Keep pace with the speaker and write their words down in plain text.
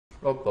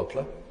Rob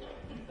Butler.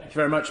 Thank you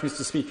very much,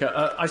 Mr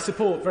Speaker. I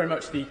support very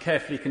much the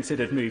carefully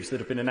considered moves that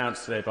have been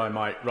announced today by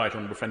my right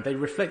honourable friend. They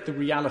reflect the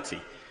reality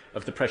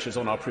of the pressures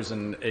on our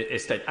prison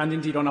estate and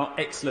indeed on our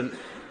excellent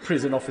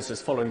prison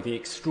officers following the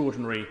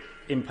extraordinary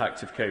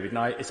impact of COVID. And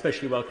I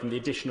especially welcome the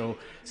additional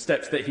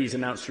steps that he's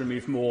announced to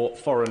remove more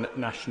foreign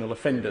national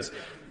offenders.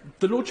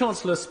 The Lord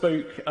Chancellor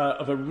spoke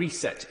of a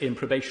reset in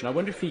probation. I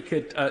wonder if he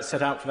could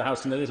set out for the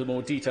House in a little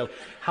more detail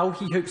how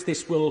he hopes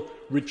this will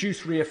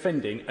reduce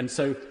reoffending and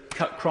so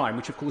cut crime,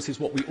 which of course is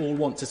what we all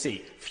want to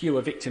see,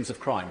 fewer victims of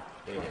crime.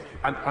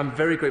 I'm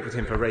very grateful to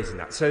him for raising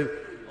that. So,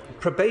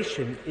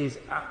 probation is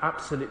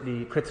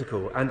absolutely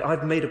critical, and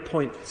I've made a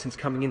point since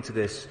coming into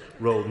this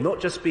role,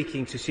 not just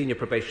speaking to senior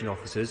probation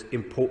officers,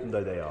 important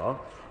though they are,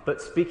 but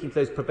speaking to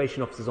those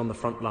probation officers on the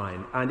front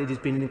line, and it has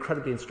been an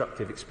incredibly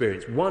instructive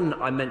experience. One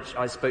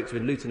I spoke to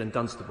in Luton and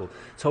Dunstable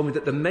told me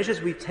that the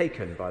measures we've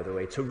taken, by the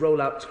way, to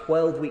roll out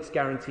 12 weeks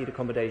guaranteed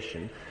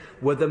accommodation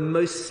were the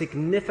most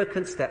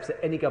significant steps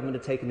that any government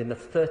had taken in the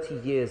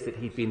 30 years that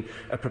he'd been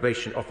a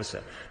probation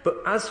officer. But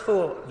as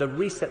for the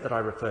reset that I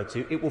referred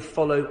to, it will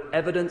follow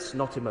evidence,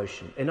 not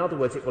emotion. In other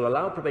words, it will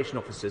allow probation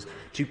officers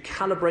to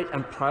calibrate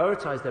and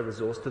prioritise their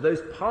resource to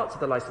those parts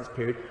of the licence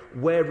period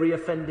where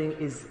reoffending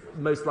is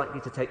most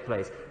likely to take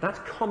place. That's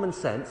common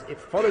sense, it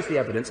follows the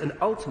evidence, and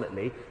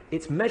ultimately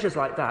it's measures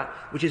like that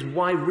which is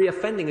why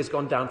reoffending has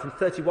gone down from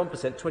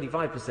 31%,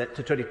 25%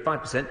 to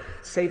 25%,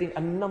 saving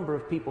a number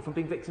of people from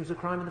being victims of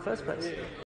crime in the first place.